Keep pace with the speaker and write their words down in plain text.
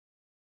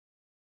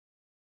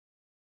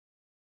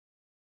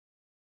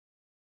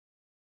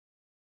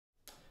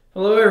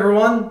Hello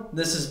everyone,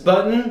 this is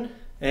Button,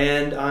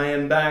 and I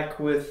am back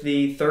with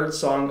the third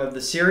song of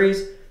the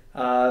series.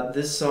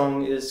 This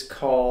song is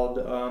called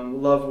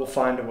Love Will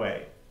Find a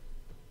Way.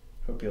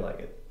 Hope you like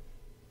it.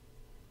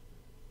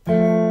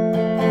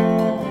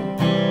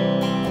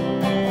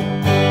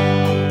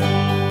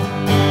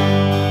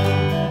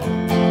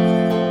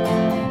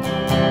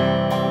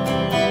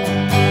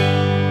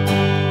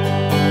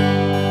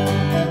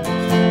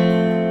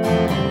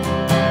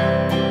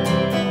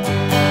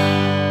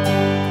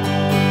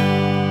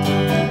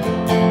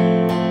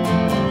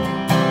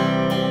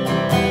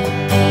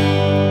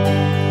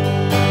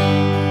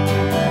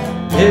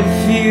 If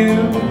you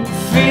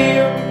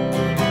feel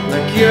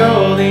like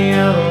you're the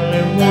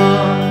only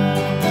one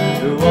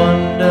who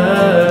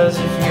wonders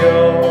if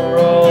you're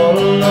all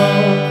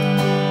alone,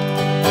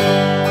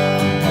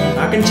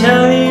 I can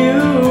tell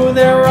you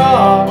there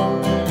are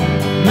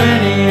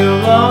many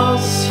of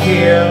us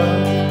here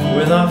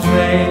with our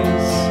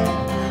face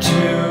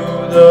to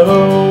the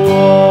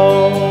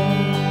wall.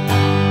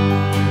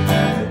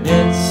 And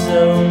it's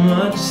so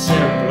much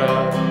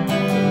simpler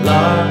to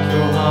lock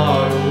your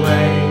heart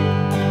away,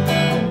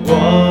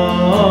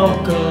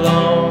 walk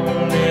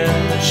alone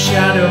in the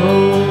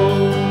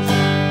shadows.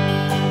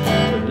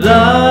 But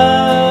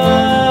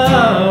love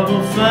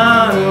will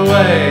find a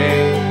way.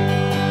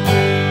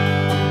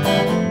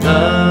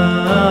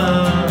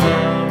 Love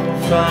will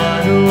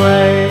find a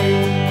way.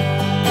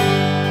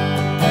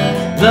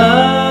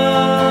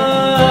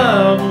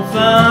 Love will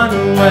find a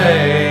way.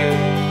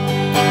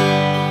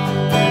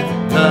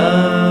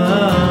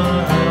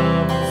 Love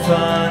will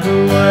find a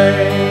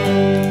way.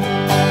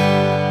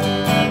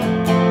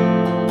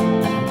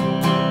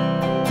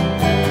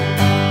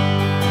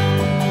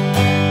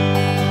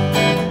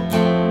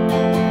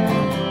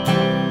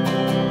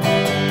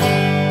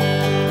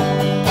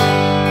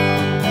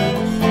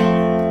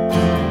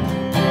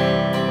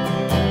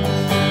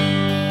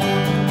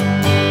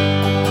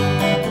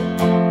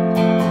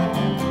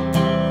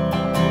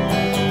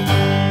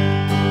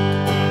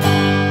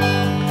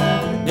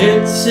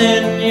 It's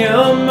in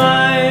your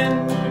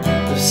mind,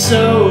 there's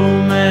so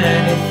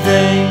many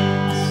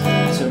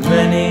things, so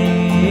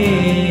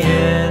many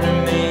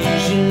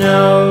enemies you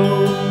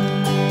know.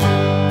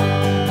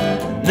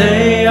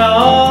 They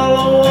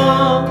all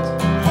want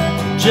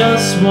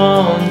just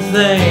one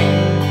thing,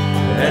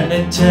 and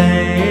they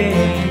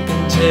take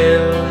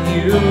until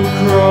you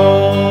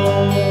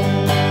crawl.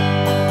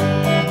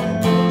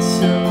 It's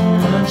so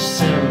much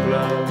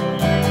simpler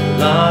to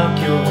lock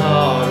your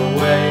heart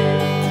away,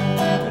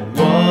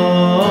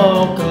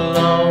 walk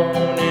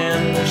alone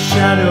in the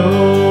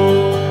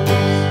shadows.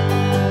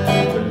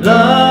 But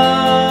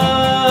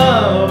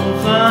love will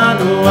find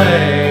a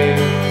way.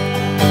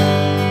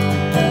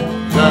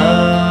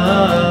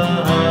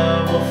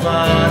 Love will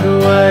find a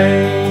way.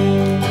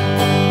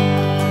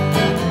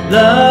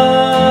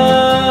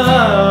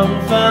 Love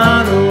will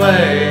find a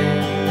way.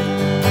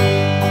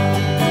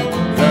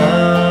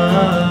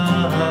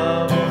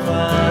 Love will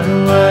find a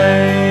way.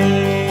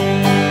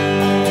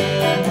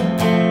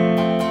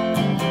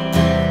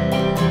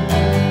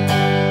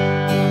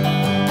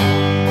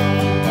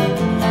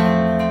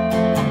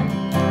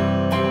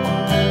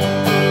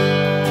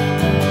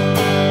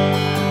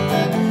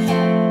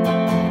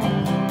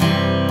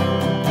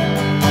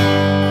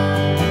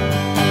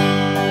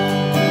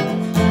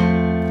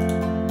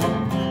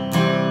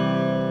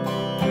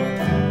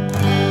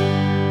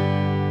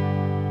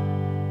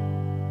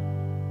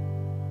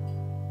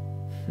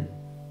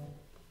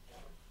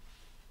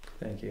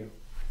 Thank you.